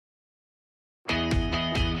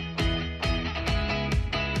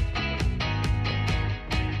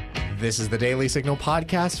This is the Daily Signal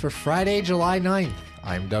podcast for Friday, July 9th.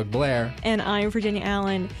 I'm Doug Blair. And I'm Virginia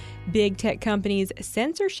Allen. Big tech companies'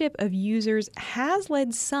 censorship of users has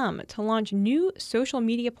led some to launch new social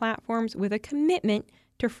media platforms with a commitment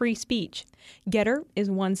to free speech. GETTR is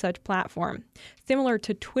one such platform. Similar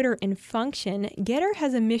to Twitter in function, GETTR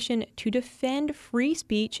has a mission to defend free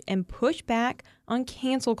speech and push back on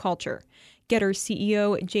cancel culture. GETTR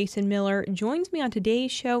CEO Jason Miller joins me on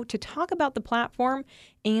today's show to talk about the platform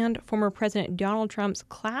and former President Donald Trump's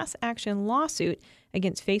class action lawsuit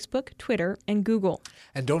against Facebook, Twitter, and Google.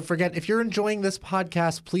 And don't forget, if you're enjoying this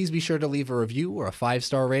podcast, please be sure to leave a review or a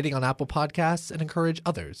 5-star rating on Apple Podcasts and encourage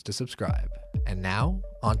others to subscribe. And now,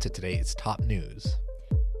 on to today's top news.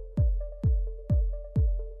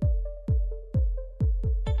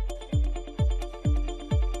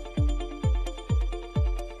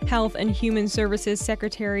 Health and Human Services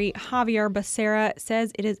Secretary Javier Becerra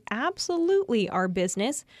says it is absolutely our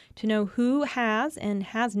business to know who has and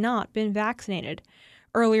has not been vaccinated.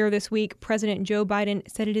 Earlier this week, President Joe Biden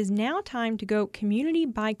said it is now time to go community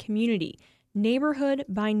by community, neighborhood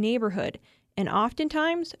by neighborhood, and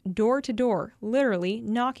oftentimes door to door, literally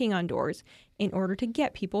knocking on doors, in order to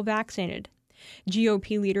get people vaccinated.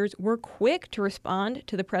 GOP leaders were quick to respond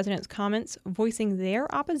to the president's comments, voicing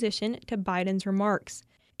their opposition to Biden's remarks.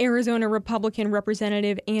 Arizona Republican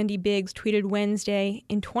Representative Andy Biggs tweeted Wednesday,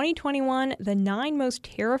 "In 2021, the 9 most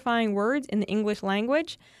terrifying words in the English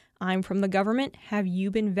language: I'm from the government, have you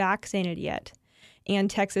been vaccinated yet?" And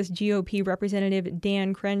Texas GOP Representative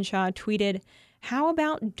Dan Crenshaw tweeted, "How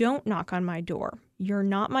about don't knock on my door? You're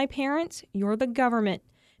not my parents, you're the government.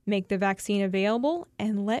 Make the vaccine available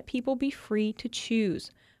and let people be free to choose.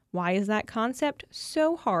 Why is that concept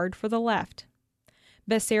so hard for the left?"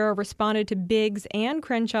 Becerra responded to Biggs and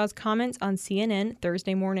Crenshaw's comments on CNN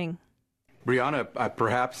Thursday morning. Brianna,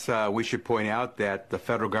 perhaps we should point out that the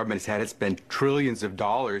federal government has had to spend trillions of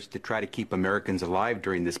dollars to try to keep Americans alive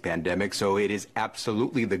during this pandemic. So it is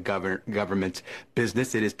absolutely the government's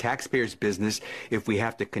business. It is taxpayers' business if we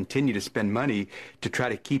have to continue to spend money to try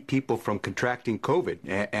to keep people from contracting COVID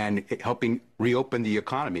and helping reopen the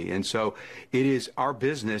economy. And so it is our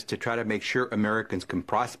business to try to make sure Americans can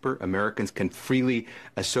prosper, Americans can freely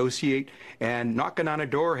associate, and knocking on a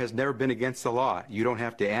door has never been against the law. You don't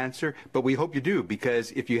have to answer, but we hope you do,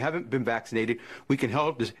 because if you haven't been vaccinated, we can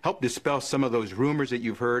help dispel some of those rumors that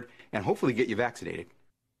you've heard and hopefully get you vaccinated.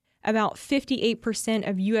 About 58%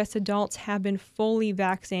 of U.S. adults have been fully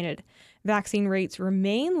vaccinated. Vaccine rates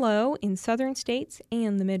remain low in southern states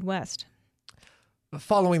and the Midwest.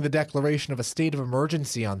 Following the declaration of a state of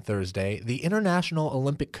emergency on Thursday, the International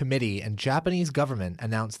Olympic Committee and Japanese government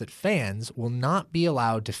announced that fans will not be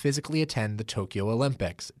allowed to physically attend the Tokyo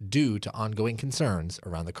Olympics due to ongoing concerns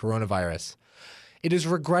around the coronavirus. It is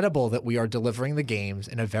regrettable that we are delivering the games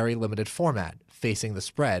in a very limited format, facing the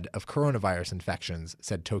spread of coronavirus infections,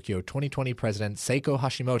 said Tokyo 2020 President Seiko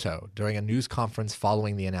Hashimoto during a news conference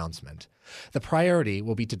following the announcement. The priority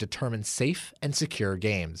will be to determine safe and secure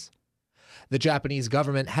games. The Japanese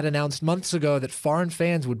government had announced months ago that foreign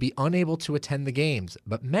fans would be unable to attend the games,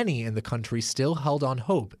 but many in the country still held on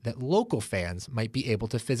hope that local fans might be able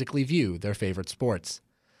to physically view their favorite sports.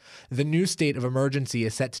 The new state of emergency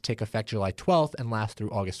is set to take effect July 12th and last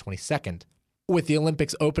through August 22nd. With the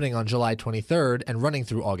Olympics opening on July 23rd and running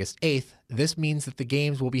through August 8th, this means that the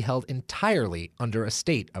games will be held entirely under a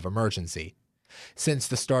state of emergency. Since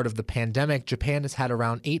the start of the pandemic, Japan has had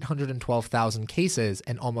around 812,000 cases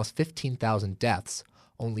and almost 15,000 deaths.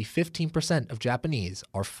 Only 15% of Japanese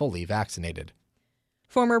are fully vaccinated.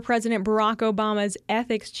 Former President Barack Obama's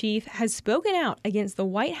ethics chief has spoken out against the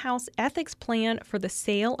White House ethics plan for the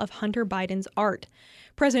sale of Hunter Biden's art.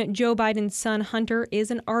 President Joe Biden's son Hunter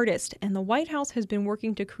is an artist, and the White House has been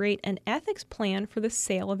working to create an ethics plan for the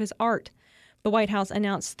sale of his art. The White House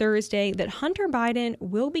announced Thursday that Hunter Biden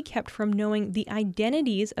will be kept from knowing the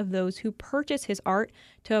identities of those who purchase his art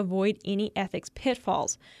to avoid any ethics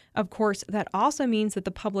pitfalls. Of course, that also means that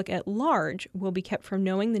the public at large will be kept from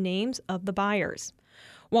knowing the names of the buyers.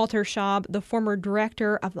 Walter Schaub, the former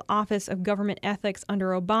director of the Office of Government Ethics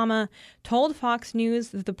under Obama, told Fox News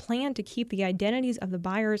that the plan to keep the identities of the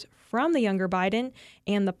buyers from the younger Biden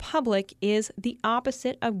and the public is the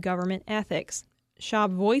opposite of government ethics.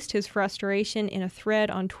 Schaub voiced his frustration in a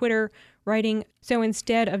thread on Twitter, writing, "So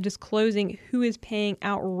instead of disclosing who is paying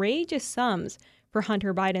outrageous sums for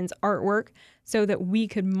Hunter Biden's artwork so that we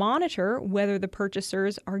could monitor whether the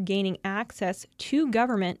purchasers are gaining access to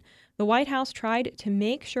government, the White House tried to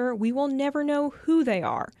make sure we will never know who they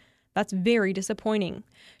are. That's very disappointing."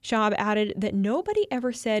 Schaub added that nobody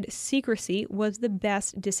ever said secrecy was the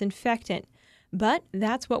best disinfectant. But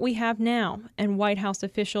that's what we have now, and White House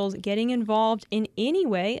officials getting involved in any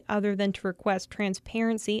way other than to request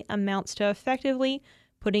transparency amounts to effectively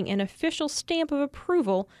putting an official stamp of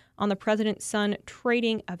approval on the president's son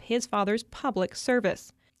trading of his father's public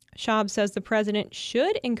service. Schaub says the president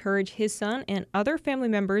should encourage his son and other family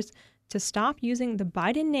members to stop using the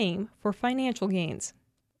Biden name for financial gains.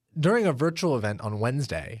 During a virtual event on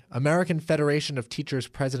Wednesday, American Federation of Teachers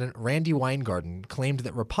President Randy Weingarten claimed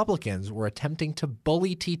that Republicans were attempting to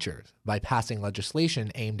bully teachers by passing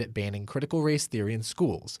legislation aimed at banning critical race theory in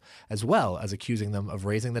schools, as well as accusing them of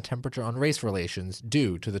raising the temperature on race relations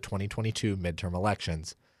due to the 2022 midterm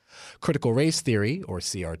elections. Critical race theory, or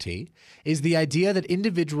CRT, is the idea that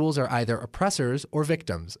individuals are either oppressors or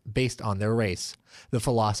victims based on their race. The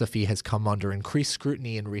philosophy has come under increased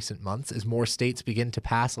scrutiny in recent months as more states begin to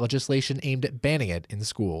pass legislation aimed at banning it in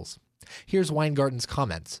schools. Here's Weingarten's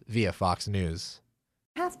comments via Fox News.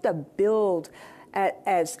 We have to build,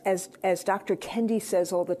 as Dr. Kendi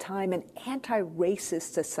says all the time, an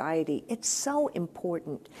anti-racist society. It's so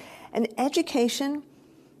important. And education,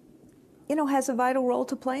 has a vital role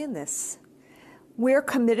to play in this. We're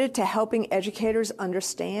committed to helping educators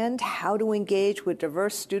understand how to engage with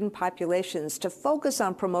diverse student populations, to focus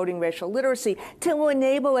on promoting racial literacy, to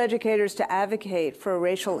enable educators to advocate for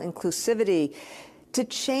racial inclusivity, to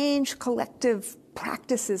change collective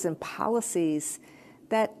practices and policies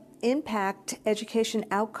that impact education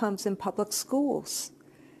outcomes in public schools.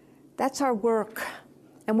 That's our work,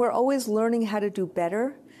 and we're always learning how to do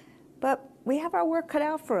better, but we have our work cut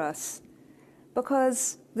out for us.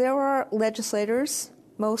 Because there are legislators,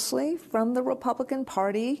 mostly from the Republican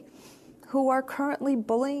Party, who are currently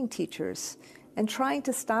bullying teachers and trying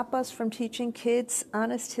to stop us from teaching kids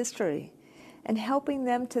honest history and helping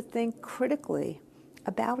them to think critically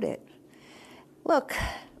about it. Look,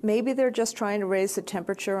 maybe they're just trying to raise the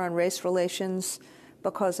temperature on race relations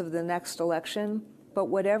because of the next election, but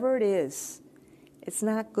whatever it is, it's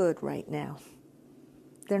not good right now.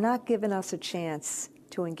 They're not giving us a chance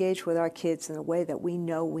to engage with our kids in a way that we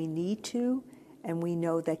know we need to, and we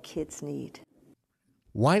know that kids need.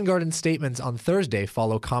 Weingarten's statements on Thursday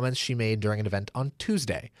follow comments she made during an event on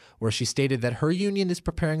Tuesday, where she stated that her union is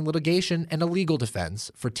preparing litigation and a legal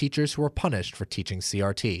defense for teachers who are punished for teaching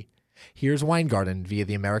CRT. Here's Weingarten via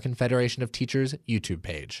the American Federation of Teachers YouTube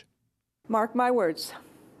page. Mark my words,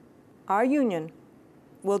 our union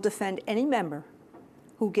will defend any member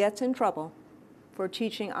who gets in trouble for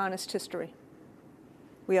teaching honest history.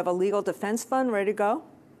 We have a legal defense fund ready to go,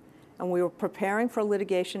 and we are preparing for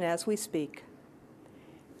litigation as we speak.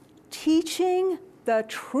 Teaching the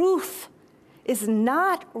truth is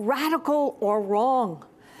not radical or wrong.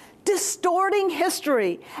 Distorting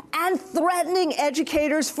history and threatening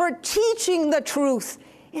educators for teaching the truth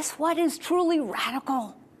is what is truly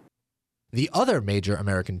radical. The other major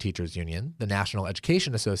American teachers union, the National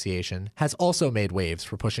Education Association, has also made waves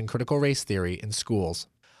for pushing critical race theory in schools.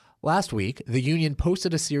 Last week, the union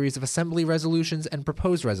posted a series of assembly resolutions and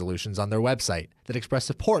proposed resolutions on their website that express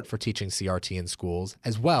support for teaching CRT in schools,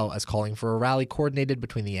 as well as calling for a rally coordinated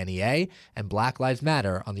between the NEA and Black Lives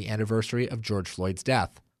Matter on the anniversary of George Floyd's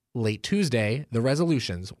death. Late Tuesday, the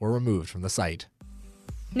resolutions were removed from the site.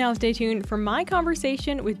 Now stay tuned for my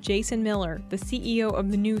conversation with Jason Miller, the CEO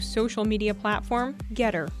of the new social media platform,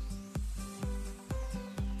 GETTR.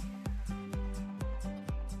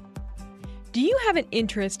 Do you have an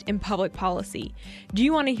interest in public policy? Do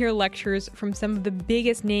you want to hear lectures from some of the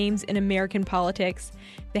biggest names in American politics?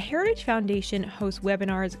 The Heritage Foundation hosts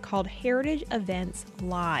webinars called Heritage Events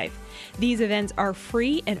Live. These events are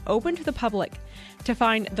free and open to the public. To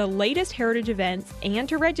find the latest Heritage events and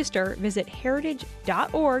to register, visit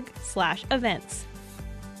heritage.org/events.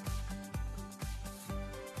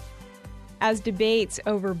 As debates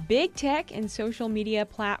over big tech and social media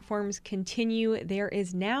platforms continue, there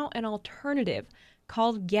is now an alternative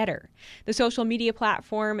called GETTR. The social media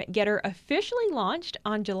platform GETTR officially launched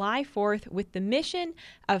on July 4th with the mission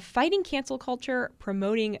of fighting cancel culture,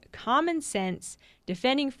 promoting common sense,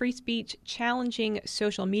 defending free speech, challenging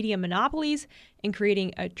social media monopolies, and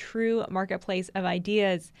creating a true marketplace of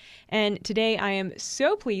ideas. And today I am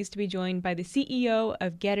so pleased to be joined by the CEO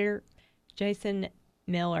of GETTR, Jason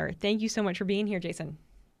Miller. Thank you so much for being here, Jason.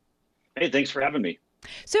 Hey, thanks for having me.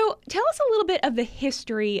 So tell us a little bit of the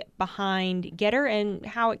history behind GETTR and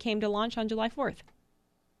how it came to launch on July 4th.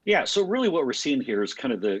 Yeah, so really what we're seeing here is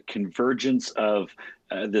kind of the convergence of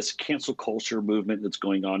this cancel culture movement that's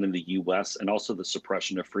going on in the U.S. and also the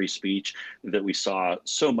suppression of free speech that we saw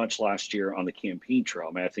so much last year on the campaign trail.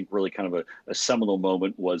 I mean, I think really kind of a seminal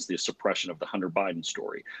moment was the suppression of the Hunter Biden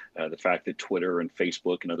story. The fact that Twitter and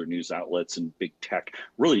Facebook and other news outlets and big tech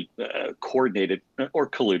really coordinated or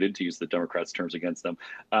colluded, to use the Democrats' terms against them,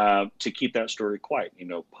 to keep that story quiet. You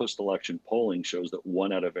know, post-election polling shows that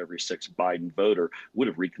 1 out of every 6 Biden voter would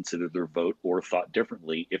have reconsidered their vote or thought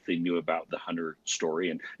differently if they knew about the Hunter story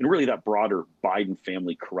and really that broader Biden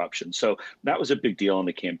family corruption. So that was a big deal on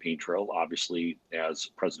the campaign trail. Obviously, as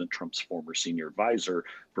President Trump's former senior advisor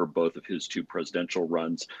for both of his 2 presidential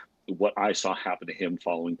runs, what I saw happen to him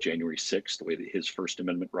following January 6th, the way that his First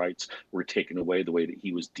Amendment rights were taken away, the way that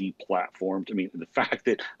he was deplatformed. I mean, the fact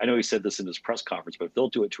that, I know he said this in his press conference, but if they'll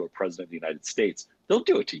do it to a president of the United States, they'll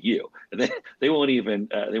do it to you. And they won't even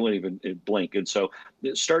blink. And so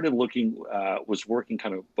it started was working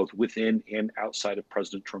kind of both within and outside of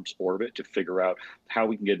President Trump's orbit to figure out how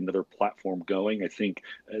we can get another platform going. I think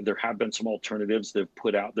there have been some alternatives they've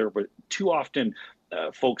put out there, but too often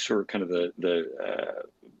folks who are kind of the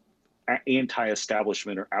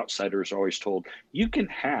anti-establishment or outsiders are always told you can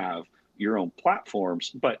have your own platforms,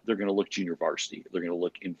 but they're going to look junior varsity. They're going to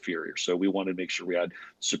look inferior. So we wanted to make sure we had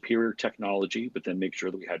superior technology, but then make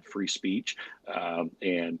sure that we had free speech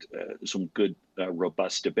and some good,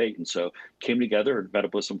 robust debate. And so came together and met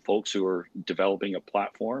up with some folks who are developing a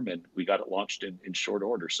platform, and we got it launched in short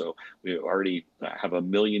order. So we already have 1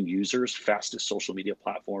 million users, fastest social media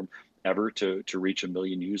platform ever to reach 1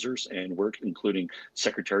 million users. And we're including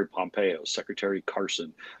Secretary Pompeo, Secretary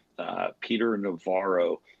Carson, Peter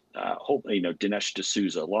Navarro, Dinesh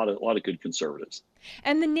D'Souza, a lot of good conservatives.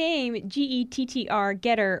 And the name GETTR,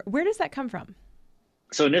 GETTR, where does that come from?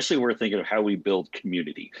 So initially, we're thinking of how we build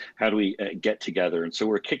community. How do we get together? And so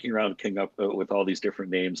we're kicking around, coming up with all these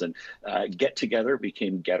different names. And Get Together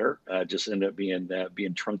became GETTR. Just ended up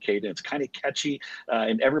being truncated. It's kind of catchy,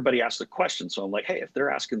 and everybody asks the question. So I'm like, hey, if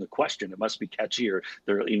they're asking the question, it must be catchy, or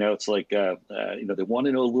they're, it's like, they want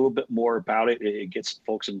to know a little bit more about it. It gets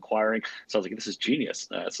folks inquiring. So I was like, this is genius.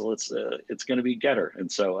 So it's going to be GETTR.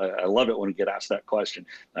 And so I love it when we get asked that question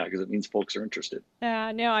because it means folks are interested.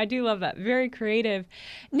 No, I do love that. Very creative.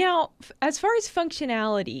 Now, as far as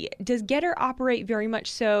functionality, does GETTR operate very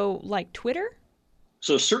much so like Twitter?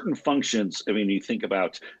 So certain functions, I mean, you think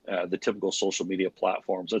about the typical social media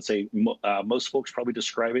platforms, let's say most folks probably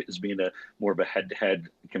describe it as being more of a head-to-head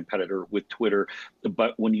competitor with Twitter.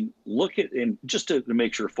 But when you look at, and just to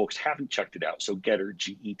make sure folks haven't checked it out, so GETTR,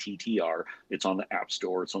 GETTR, it's on the App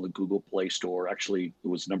Store, it's on the Google Play Store. Actually, it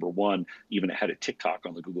was #1, even ahead of TikTok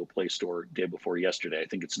on the Google Play Store day before yesterday. I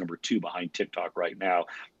think it's #2 behind TikTok right now,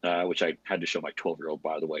 which I had to show my 12-year-old,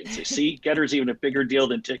 by the way, and say, see, GETTR's even a bigger deal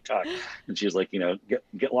than TikTok. And she's like,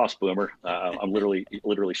 get lost, boomer. I'm literally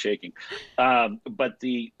shaking.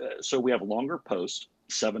 So we have longer posts,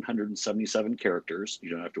 777 characters. You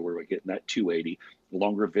don't have to worry about getting that 280.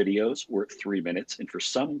 Longer videos, we're at 3 minutes. And for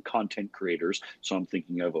some content creators, so I'm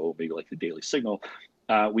thinking of maybe like the Daily Signal,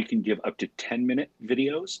 we can give up to 10-minute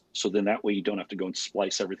videos. So then that way you don't have to go and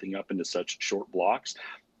splice everything up into such short blocks.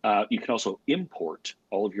 You can also import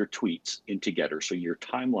all of your tweets into GETTR, so your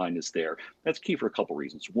timeline is there. That's key for a couple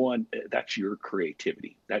reasons. One, that's your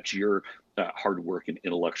creativity. That's your hard work and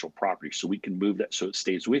intellectual property. So we can move that so it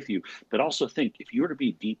stays with you. But also think, if you were to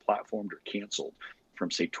be deplatformed or canceled from,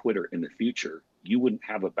 say, Twitter in the future, you wouldn't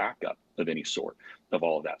have a backup of any sort of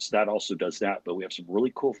all of that. So that also does that. But we have some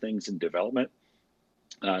really cool things in development.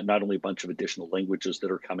 Not only a bunch of additional languages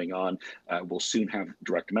that are coming on, we'll soon have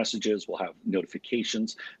direct messages, we'll have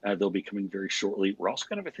notifications, they'll be coming very shortly. We're also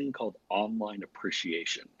going to have a thing called online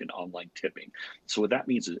appreciation and online tipping. So what that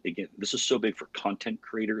means is, again, this is so big for content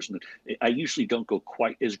creators, and I usually don't go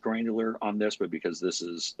quite as granular on this, but because this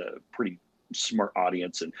is a pretty smart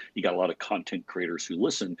audience and you got a lot of content creators who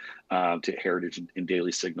listen to Heritage and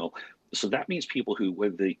Daily Signal. So that means people who,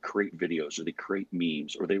 whether they create videos or they create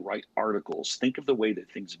memes or they write articles, think of the way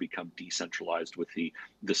that things have become decentralized with the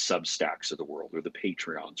Substacks of the world or the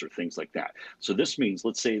Patreons or things like that. So this means,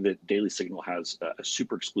 let's say that Daily Signal has a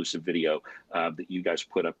super exclusive video that you guys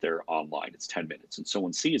put up there online. It's 10 minutes and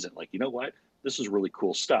someone sees it like, you know what? This is really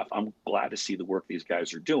cool stuff. I'm glad to see the work these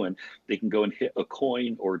guys are doing. They can go and hit a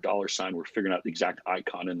coin or a $sign. We're figuring out the exact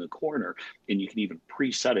icon in the corner, and you can even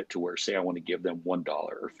preset it to where, say, I want to give them $1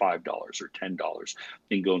 or $5 or $10,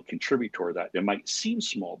 and go and contribute toward that. It might seem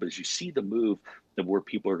small, but as you see the move of where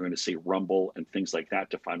people are going to say Rumble and things like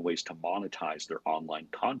that to find ways to monetize their online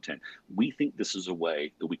content, we think this is a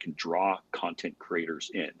way that we can draw content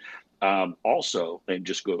creators in. Also, and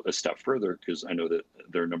just go a step further, because I know that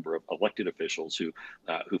there are a number of elected officials who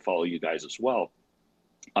follow you guys as well.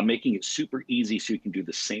 I'm making it super easy so you can do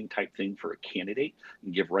the same type thing for a candidate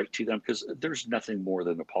and give right to them, because there's nothing more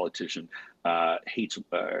than a politician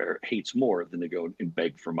hates more than to go and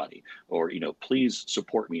beg for money, or please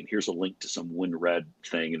support me and here's a link to some WinRed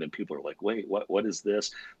thing, and then people are like, wait, what is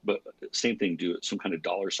this? But same thing, do some kind of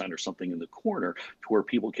dollar sign or something in the corner to where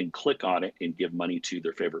people can click on it and give money to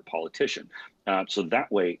their favorite politician. So that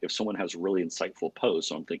way, if someone has a really insightful post,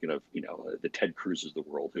 so I'm thinking of the Ted Cruzes of the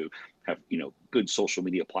world, who have good social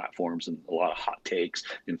media platforms and a lot of hot takes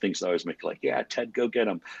and things that always make you like, yeah, Ted, go get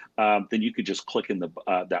him. Then you could just click in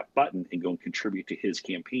that button and go and contribute to his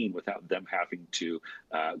campaign without them having to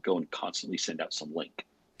go and constantly send out some link.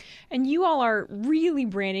 And you all are really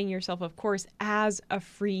branding yourself, of course, as a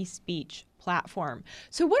free speech platform.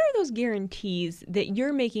 So what are those guarantees that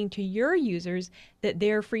you're making to your users that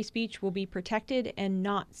their free speech will be protected and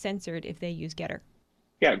not censored if they use GETTR?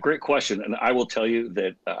 Yeah, great question. And I will tell you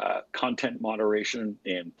that content moderation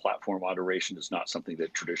and platform moderation is not something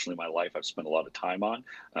that traditionally in my life I've spent a lot of time on,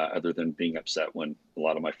 other than being upset when a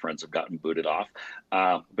lot of my friends have gotten booted off.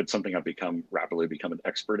 But something I've rapidly become an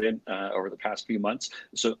expert in over the past few months.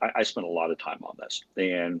 So I spent a lot of time on this.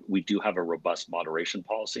 And we do have a robust moderation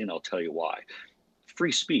policy, and I'll tell you why.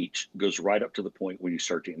 Free speech goes right up to the point where you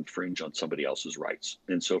start to infringe on somebody else's rights.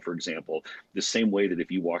 And so, for example, the same way that if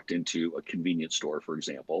you walked into a convenience store, for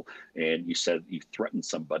example, and you said you threatened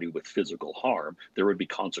somebody with physical harm, there would be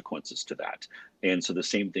consequences to that. And so the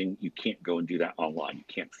same thing, you can't go and do that online. You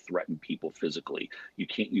can't threaten people physically. You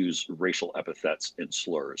can't use racial epithets and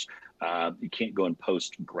slurs. You can't go and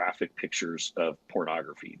post graphic pictures of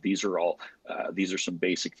pornography. These are some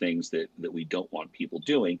basic things that we don't want people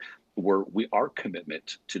doing. Where our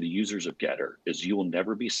commitment to the users of GETTR is you will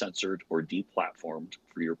never be censored or deplatformed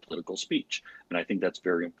for your political speech. And I think that's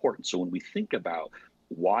very important. So when we think about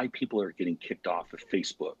why people are getting kicked off of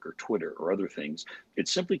Facebook or Twitter or other things,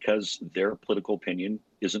 it's simply because their political opinion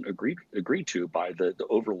isn't agreed to by the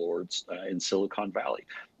overlords in Silicon Valley.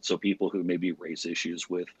 So people who maybe raise issues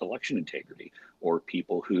with election integrity, or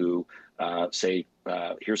people who say,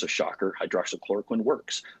 here's a shocker, hydroxychloroquine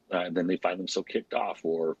works. And then they find themselves kicked off,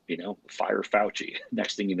 or, fire Fauci.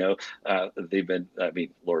 Next thing you know, they've been,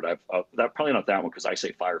 Lord, I've probably not that one, because I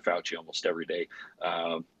say fire Fauci almost every day.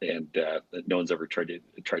 And no one's ever tried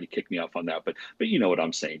to kick me off on that. But you know what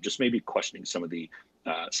I'm saying, just maybe questioning some of the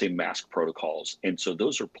say mask protocols. And so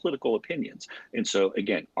those are political opinions. And so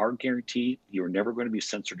again, our guarantee, you're never going to be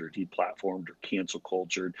censored or deplatformed or cancel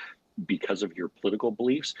cultured because of your political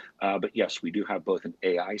beliefs. But yes, we do have both an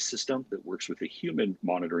AI system that works with a human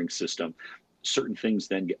monitoring system. Certain things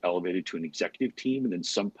then get elevated to an executive team, and then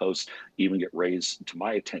some posts even get raised to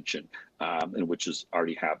my attention, and which has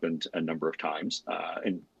already happened a number of times.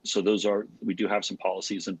 And so we do have some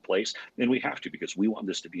policies in place, and we have to, because we want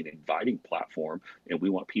this to be an inviting platform, and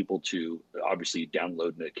we want people to obviously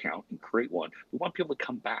download an account and create one. We want people to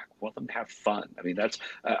come back. We want them to have fun. I mean, that's,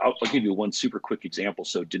 I'll give you one super quick example.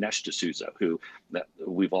 So Dinesh D'Souza, who that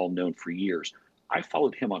we've all known for years, I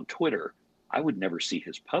followed him on Twitter. I would never see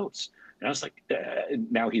his posts. And I was like,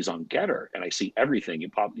 now he's on GETTR, and I see everything. He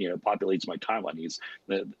populates my timeline.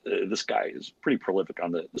 This guy is pretty prolific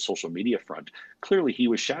on the social media front. Clearly, he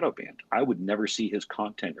was shadow banned. I would never see his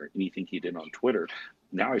content or anything he did on Twitter.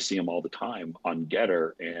 Now I see him all the time on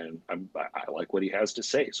GETTR, and I like what he has to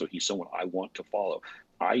say. So he's someone I want to follow.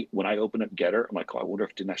 When I open up GETTR, I'm like, oh, I wonder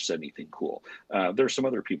if Dinesh said anything cool. There are some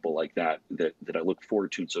other people like that I look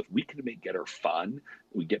forward to. And so if we can make GETTR fun,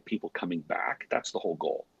 we get people coming back. That's the whole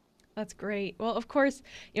goal. That's great. Well, of course,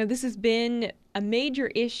 this has been a major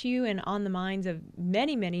issue and on the minds of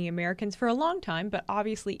many, many Americans for a long time, but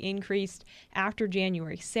obviously increased after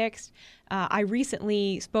January 6th. I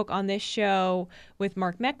recently spoke on this show with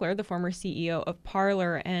Mark Meckler, the former CEO of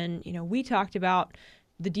Parler, and, we talked about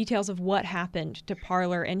the details of what happened to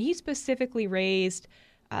Parler, and he specifically raised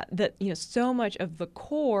that so much of the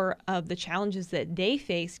core of the challenges that they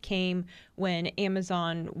faced came when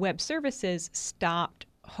Amazon Web Services stopped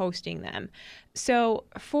hosting them. So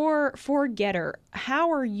for GETTR,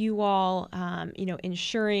 how are you all,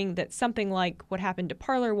 ensuring that something like what happened to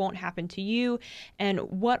Parler won't happen to you? And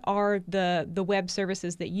what are the web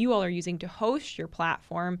services that you all are using to host your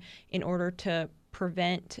platform in order to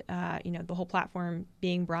prevent, the whole platform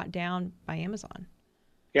being brought down by Amazon?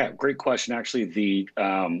 Yeah, great question. Actually,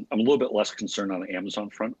 I'm a little bit less concerned on the Amazon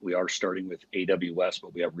front. We are starting with AWS,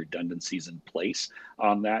 but we have redundancies in place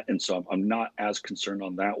on that, and so I'm not as concerned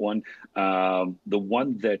on that one. The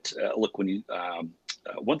one that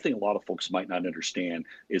one thing a lot of folks might not understand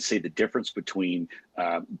is, say, the difference between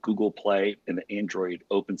Google Play and the Android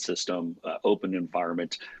open system, open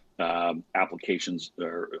environment. applications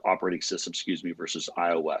or operating system, versus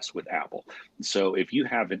iOS with Apple. So if you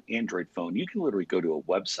have an Android phone, you can literally go to a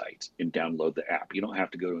website and download the app. You don't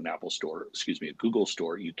have to go to an Apple store, a Google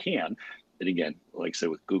store. You can. And again, like I said,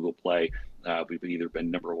 with Google Play, we've either been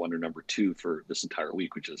number 1 or number 2 for this entire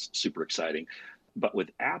week, which is super exciting. But with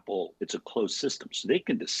Apple, it's a closed system. So they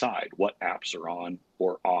can decide what apps are on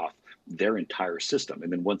or off their entire system.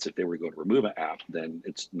 And then once, if they were going to remove an app, then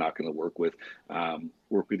it's not going to work with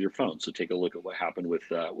your phone. So take a look at what happened with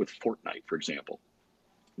Fortnite, for example.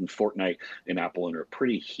 And Fortnite and Apple are in a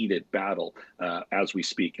pretty heated battle as we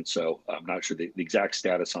speak. And so I'm not sure the exact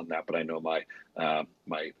status on that, but I know my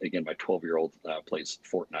 12-year-old plays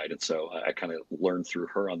Fortnite. And so I kind of learned through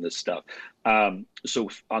her on this stuff. So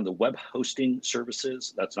on the web hosting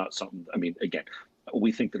services, that's not something, again,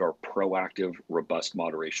 we think that our proactive, robust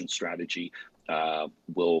moderation strategy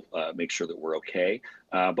will make sure that we're okay.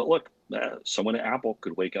 But look, someone at Apple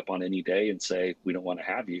could wake up on any day and say, we don't want to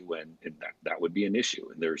have you, and that would be an issue.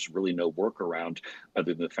 And there's really no workaround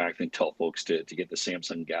other than the fact that tell folks to get the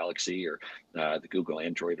Samsung Galaxy or the Google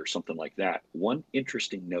Android or something like that. One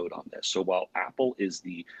interesting note on this. So while Apple is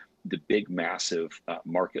the big, massive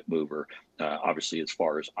market mover, obviously, as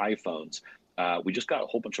far as iPhones, we just got a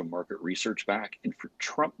whole bunch of market research back, and for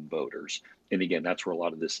Trump voters, and again, that's where a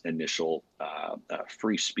lot of this initial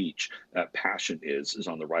free speech passion is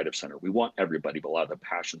on the right of center. We want everybody, but a lot of the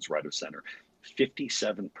passion's right of center.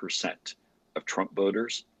 57% of Trump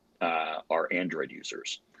voters are Android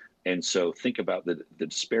users. And so think about the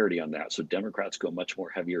disparity on that. So Democrats go much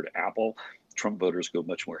more heavier to Apple. Trump voters go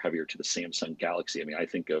much more heavier to the Samsung Galaxy. I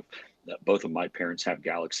think of both of my parents have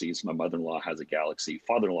Galaxies. My mother-in-law has a Galaxy.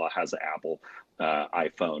 Father-in-law has an Apple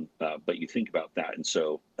iPhone. But you think about that. And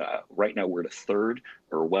so right now we're at a third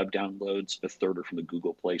are web downloads, a third are from the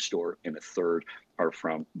Google Play Store, and a third are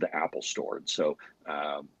from the Apple Store. And so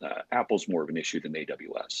Apple's more of an issue than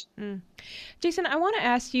AWS. Jason, I want to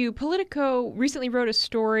ask you, Politico recently wrote a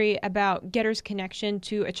story about GETTR's connection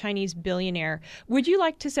to a Chinese billionaire. Would you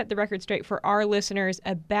like to set the record straight for our listeners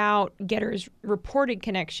about GETTR's reported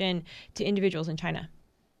connection to individuals in China?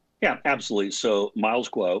 Yeah, absolutely. So Miles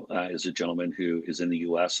Guo is a gentleman who is in the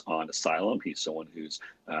U.S. on asylum. He's someone who's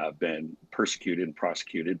been persecuted and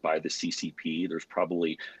prosecuted by the CCP. There's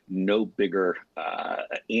probably no bigger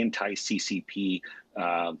anti-CCP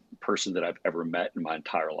person that I've ever met in my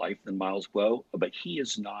entire life than Miles Guo. But he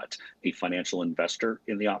is not a financial investor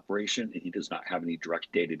in the operation, and he does not have any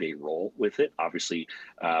direct day-to-day role with it. Obviously,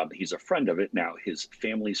 he's a friend of it. Now, his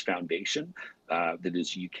family's foundation that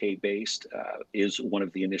is UK-based is one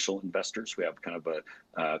of the initial investors. We have kind of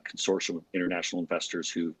a consortium of international investors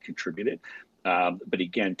who contributed. But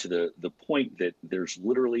again, to the point that there's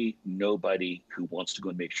literally nobody who wants to go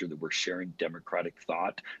and make sure that we're sharing democratic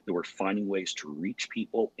thought, that we're finding ways to reach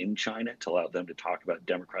people in China to allow them to talk about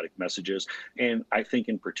democratic messages. And I think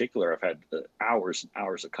in particular, I've had hours and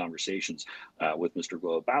hours of conversations with Mr.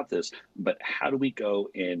 Guo about this, but how do we go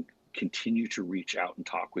and continue to reach out and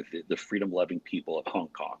talk with the freedom-loving people of Hong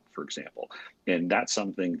Kong, for example? And that's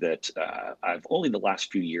something that I've only in the last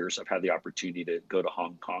few years, I've had the opportunity to go to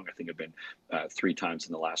Hong Kong. I think I've been 3 times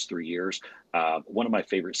in the last 3 years. One of my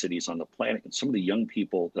favorite cities on the planet. And some of the young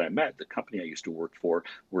people that I met, the company I used to work for,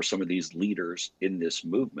 were some of these leaders in this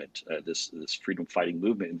movement, this freedom-fighting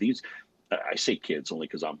movement. And these, I say kids only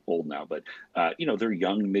because I'm old now, but they're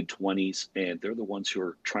young, mid-20s, and they're the ones who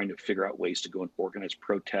are trying to figure out ways to go and organize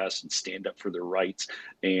protests and stand up for their rights.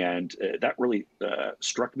 And that really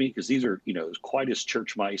struck me, because these are, as quiet as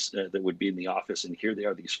church mice that would be in the office, and here they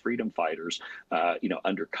are, these freedom fighters,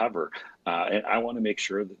 undercover. And I want to make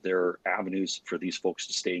sure that there are avenues for these folks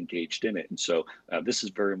to stay engaged in it. And so this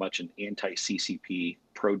is very much an anti-CCP,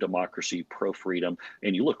 pro-democracy, pro-freedom.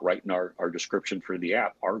 And you look right in our description for the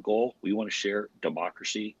app, our goal, we want to share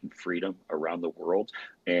democracy and freedom around the world.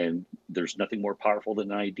 And there's nothing more powerful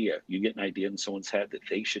than an idea. You get an idea in someone's head that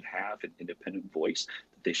they should have an independent voice,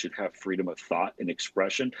 that they should have freedom of thought and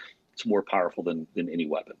expression. It's more powerful than any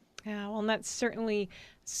weapon. Yeah, well, and that's certainly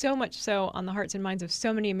so much so on the hearts and minds of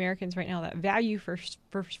so many Americans right now, that value for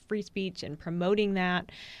free speech and promoting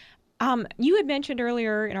that. You had mentioned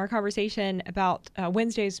earlier in our conversation about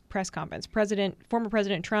Wednesday's press conference. Former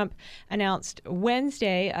President Trump announced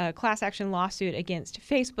Wednesday a class action lawsuit against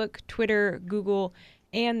Facebook, Twitter, Google,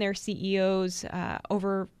 and their CEOs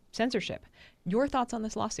over censorship. Your thoughts on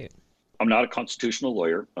this lawsuit? I'm not a constitutional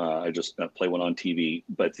lawyer. I just play one on TV.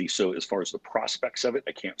 But so as far as the prospects of it,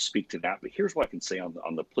 I can't speak to that. But here's what I can say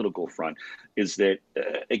on the political front is that,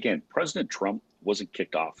 again, President Trump wasn't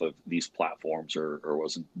kicked off of these platforms or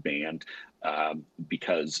wasn't banned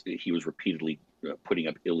because he was repeatedly putting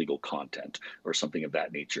up illegal content or something of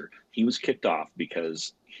that nature. He was kicked off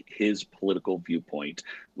because his political viewpoint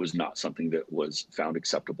was not something that was found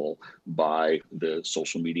acceptable by the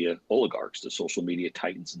social media oligarchs, the social media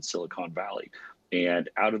titans in Silicon Valley. And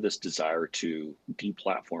out of this desire to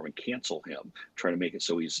deplatform and cancel him, trying to make it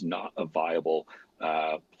so he's not a viable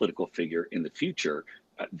political figure in the future,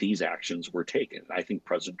 these actions were taken. I think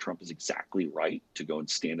President Trump is exactly right to go and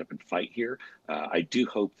stand up and fight here. I do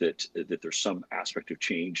hope that there's some aspect of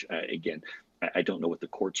change. Again, I don't know what the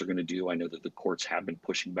courts are going to do. I know that the courts have been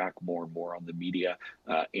pushing back more and more on the media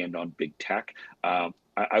and on big tech.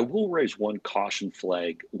 I will raise one caution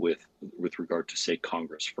flag with regard to, say,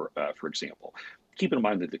 Congress, for example. Keep in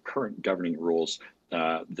mind that the current governing rules,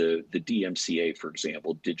 the DMCA, for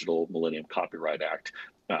example, Digital Millennium Copyright Act,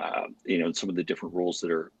 and some of the different rules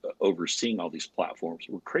that are overseeing all these platforms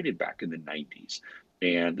were created back in the 90s.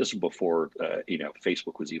 And this was before,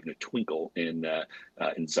 Facebook was even a twinkle in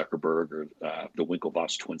Zuckerberg or the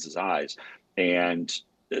Winklevoss twins' eyes. And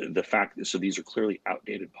the fact that, so these are clearly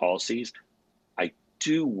outdated policies. I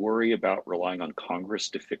do worry about relying on Congress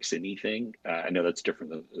to fix anything. I know that's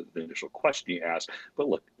different than the initial question you asked, but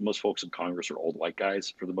look, most folks in Congress are old white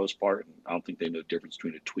guys for the most part, and I don't think they know the difference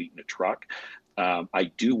between a tweet and a truck.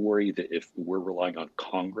 I do worry that if we're relying on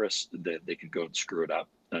Congress, that they could go and screw it up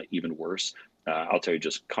even worse. I'll tell you,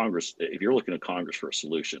 just Congress, if you're looking at Congress for a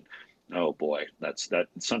solution, oh boy,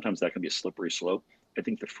 sometimes that can be a slippery slope. I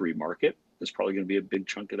think the free market is probably going to be a big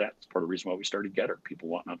chunk of that. It's part of the reason why we started GETTR. People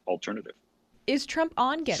want an alternative. Is Trump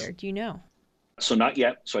on GETTR? Do you know? So not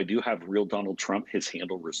yet. So I do have real Donald Trump, his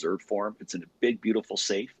handle reserved for him. It's in a big, beautiful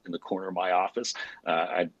safe in the corner of my office.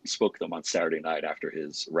 I spoke to them on Saturday night after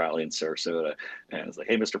his rally in Sarasota. And I was like,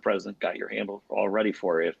 hey, Mr. President, got your handle all ready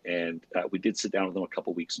for it. And we did sit down with him a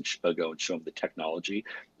couple weeks ago and show him the technology.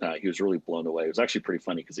 He was really blown away. It was actually pretty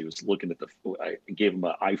funny because he was looking at I gave him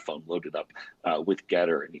an iPhone loaded up with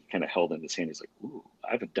GETTR, and he kind of held in his hand. He's like, ooh,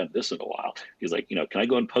 I haven't done this in a while. He's like, can I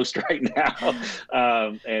go and post right now?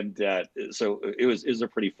 So it was a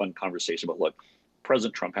pretty fun conversation. But look,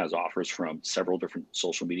 President Trump has offers from several different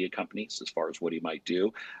social media companies as far as what he might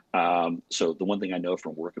do. So the one thing I know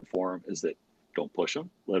from working for him is that don't push him,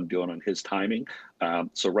 let him do it on his timing.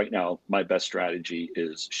 So right now, my best strategy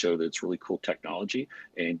is show that it's really cool technology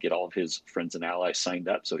and get all of his friends and allies signed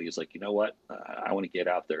up. So he's like, you know what, I want to get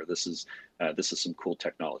out there. This is some cool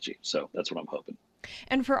technology. So that's what I'm hoping.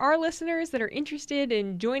 And for our listeners that are interested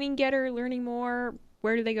in joining GETTR, learning more,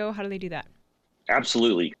 where do they go? How do they do that?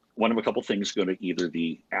 Absolutely. One of a couple things, go to either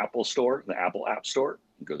the Apple Store, the Apple App Store,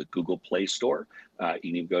 go to the Google Play Store. You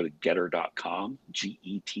can even go to GETTR.com,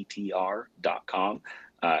 GETTR.com,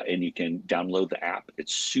 and you can download the app.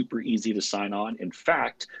 It's super easy to sign on. In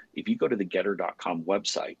fact, if you go to the GETTR.com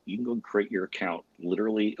website, you can go and create your account.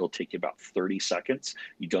 Literally, it'll take you about 30 seconds.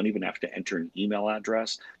 You don't even have to enter an email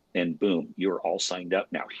address. And boom, you're all signed up.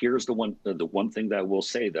 Now, here's the one thing that I will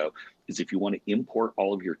say, though, is if you want to import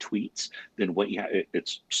all of your tweets, then what you have,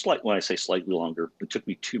 it's slight. When I say slightly longer, it took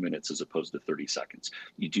me 2 minutes as opposed to 30 seconds.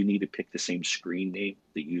 You do need to pick the same screen name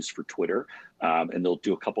they use for Twitter, and they'll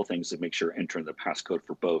do a couple things to make sure entering the passcode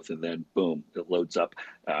for both, and then boom, it loads up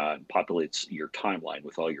and populates your timeline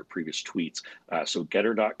with all your previous tweets. So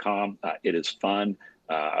GETTR.com, it is fun.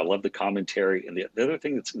 I love the commentary, and the other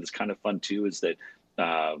thing that's kind of fun too is that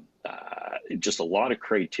just a lot of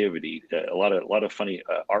creativity, a lot of funny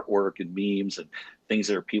artwork and memes and things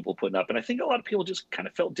that are people putting up. And I think a lot of people just kind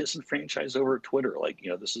of felt disenfranchised over Twitter. Like,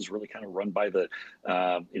 this is really kind of run by the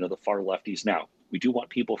far lefties. Now, we do want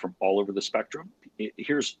people from all over the spectrum.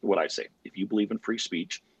 Here's what I say. If you believe in free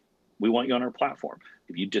speech, we want you on our platform.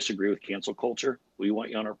 If you disagree with cancel culture, we want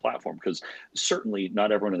you on our platform, because certainly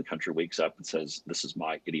not everyone in the country wakes up and says, this is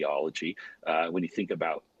my ideology. When you think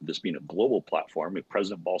about this being a global platform, if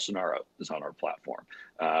President Bolsonaro is on our platform,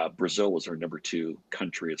 Brazil was our number 2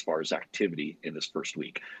 country as far as activity in this first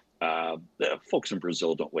week. Folks in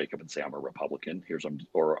Brazil don't wake up and say, I'm a Republican,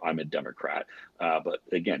 or I'm a Democrat. But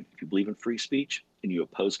again, if you believe in free speech and you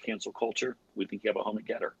oppose cancel culture, we think you have a home at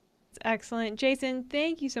GETTR. Excellent. Jason,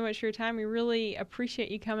 thank you so much for your time. We really appreciate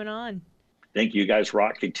you coming on. Thank you guys,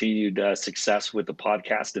 Rock. Continued success with the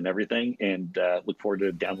podcast and everything, and look forward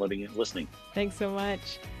to downloading and listening. Thanks so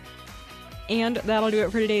much. And that'll do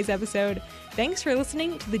it for today's episode. Thanks for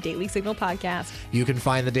listening to the Daily Signal podcast. You can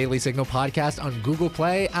find the Daily Signal podcast on Google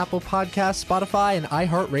Play, Apple Podcasts, Spotify, and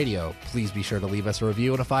iHeartRadio. Please be sure to leave us a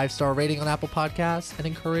review and a 5-star rating on Apple Podcasts and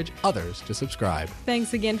encourage others to subscribe.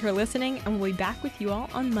 Thanks again for listening, and we'll be back with you all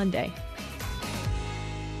on Monday.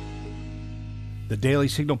 The Daily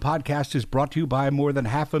Signal podcast is brought to you by more than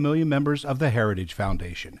 500,000 members of the Heritage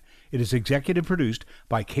Foundation. It is executive produced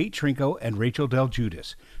by Kate Trinko and Rachel Del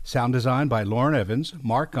Giudice. Sound design by Lauren Evans,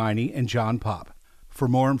 Mark Guiney, and John Pop. For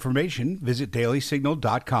more information, visit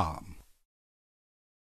dailysignal.com.